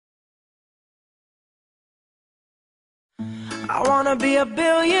I wanna be a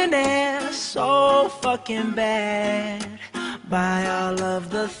billionaire so fucking bad. Buy all of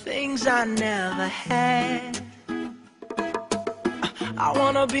the things I never had. I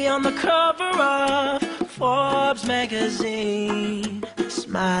wanna be on the cover of Forbes magazine,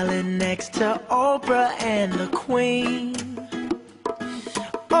 smiling next to Oprah and the Queen.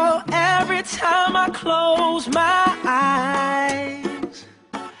 Oh, every time I close my eyes,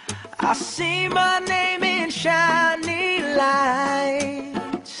 I see my name in shiny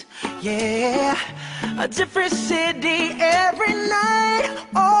lights. Yeah, a different city every night.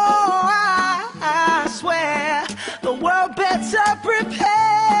 Oh, I swear the world better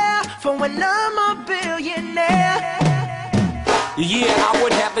prepare for when I'm a billionaire. Yeah, I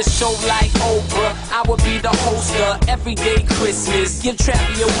would have a show like Oprah. I would be the host of Everyday Christmas. Give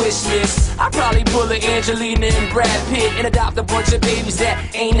Trappy a wish list. I'd probably pull a Angelina and Brad Pitt and adopt a bunch of babies that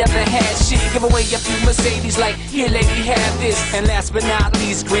ain't never had shit. Give away a few Mercedes like, here lady, have this. And last but not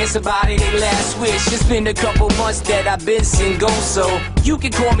least, grant somebody their last wish. It's been a couple months that I've been single, so you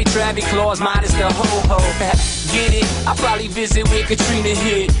can call me Travis Claus, minus the ho-ho. Get it? I'll probably visit where Katrina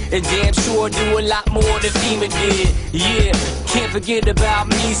hit, and damn sure do a lot more than FEMA did. Yeah, can't forget about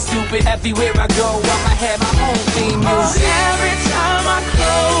me, stupid. Everywhere I go, I'ma have my own theme music. Oh, every time I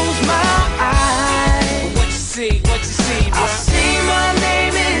close my eyes, What you see, bro? I see my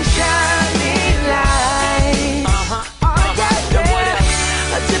name in shiny lights. Oh,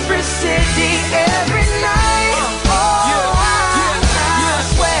 yeah. A different city every night. I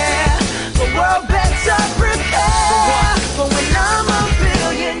swear the world better prepare for when I'm a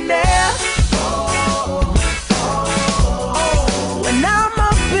billionaire. When I'm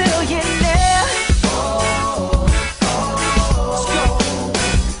a billionaire.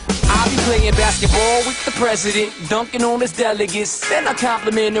 I'll be playing basketball with the president, dunking on his delegates. Then I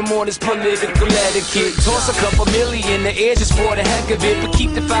compliment him on his political etiquette. Toss a couple million in the air just for the heck of it, but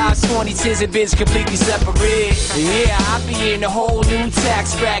keep the 5s, 20s, 10s, and bids completely separate. Yeah, I'll be in a whole new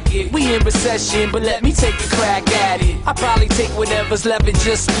tax bracket. We in recession, but let me take a crack at it. I'll probably take whatever's left and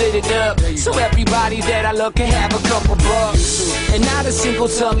just split it up, so everybody that I love can have a couple bucks. And not a single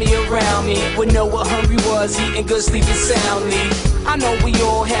tummy around me would know what hungry was, eating good, sleeping soundly. I know we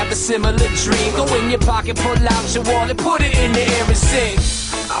all have a similar dream. Go in your pocket, pull out your wallet, put it in the air and sing.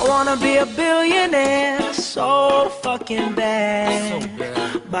 I wanna be a billionaire so fucking bad.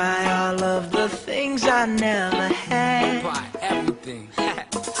 Buy all of the things I never had. Buy everything.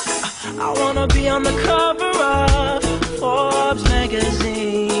 I wanna be on the cover of Forbes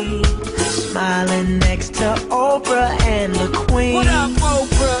magazine, smiling next to Oprah and the Queen. What up,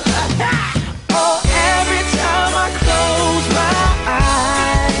 Oprah? Oh, every time I close my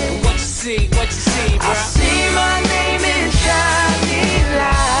eyes, What you see, bro? I see my name in shiny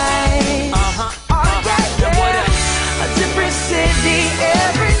lights. Oh, yeah. A different city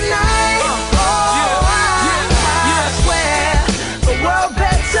every night. I swear the world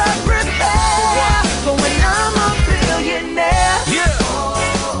better prepare for when I'm a billionaire. Yeah.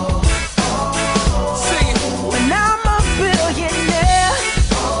 Sing it. When I'm a billionaire.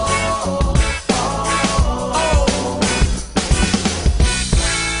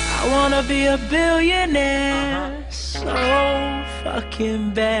 I wanna be a billionaire so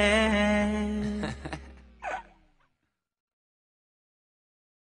fucking bad.